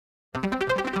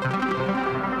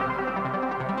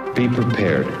be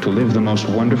prepared to live the most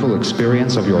wonderful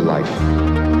experience of your life.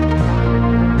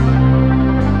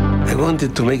 I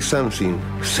wanted to make something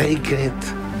sacred,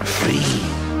 free,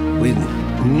 with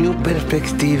new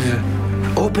perspective,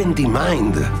 open the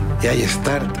mind. I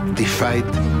start the fight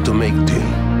to make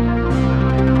Dune.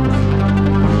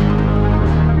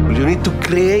 You need to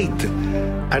create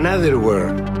another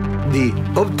world, the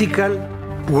optical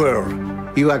world.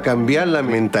 Iba a cambiar la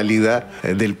mentalidad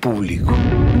del público.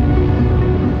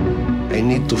 I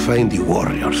need to find the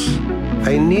warriors.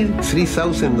 I need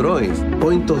 3,000 drawings,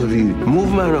 point of view,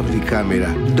 movement of the camera,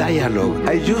 dialogue.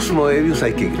 I used Moebius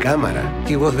like a camera.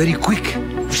 He was very quick.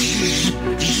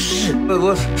 It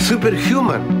was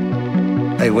superhuman.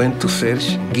 I went to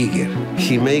search Giger.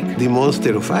 He made the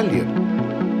monster of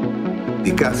Alien.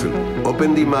 The castle.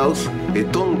 Open the mouth, a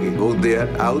tongue go there,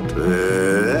 out.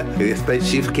 The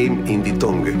spaceship came in the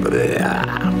tongue.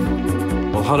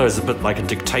 Well, Hodder is a bit like a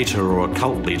dictator or a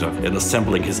cult leader in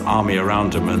assembling his army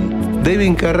around him and...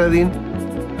 David Carradine,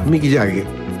 Mick Jagger,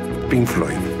 Pink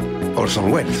Floyd, Orson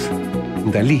Welles,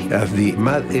 Dali as the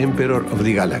Mad Emperor of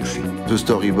the Galaxy. Ce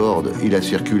storyboard, il a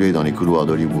circulé dans les couloirs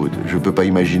d'Hollywood. Je peux pas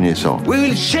imaginer sans. We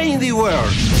will change the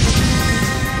world!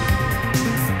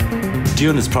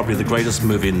 Dune is probably the greatest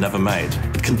movie never made.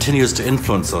 It continues to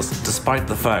influence us, despite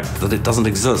the fact that it doesn't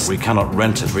exist. We cannot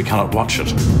rent it, we cannot watch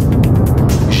it.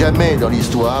 Jamais dans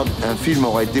l'histoire, un film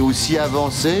aurait été aussi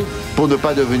avancé pour ne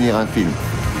pas devenir un film.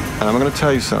 And I'm going to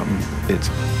tell you something,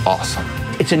 it's awesome.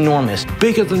 It's enormous.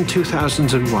 Bigger than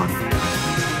 2001.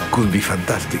 Could be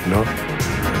fantastic, no?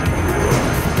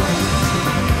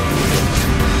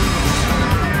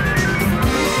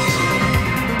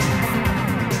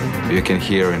 You can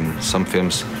hear in some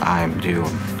films, I'm Dune,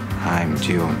 I'm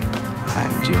Dune,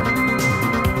 I'm Dune.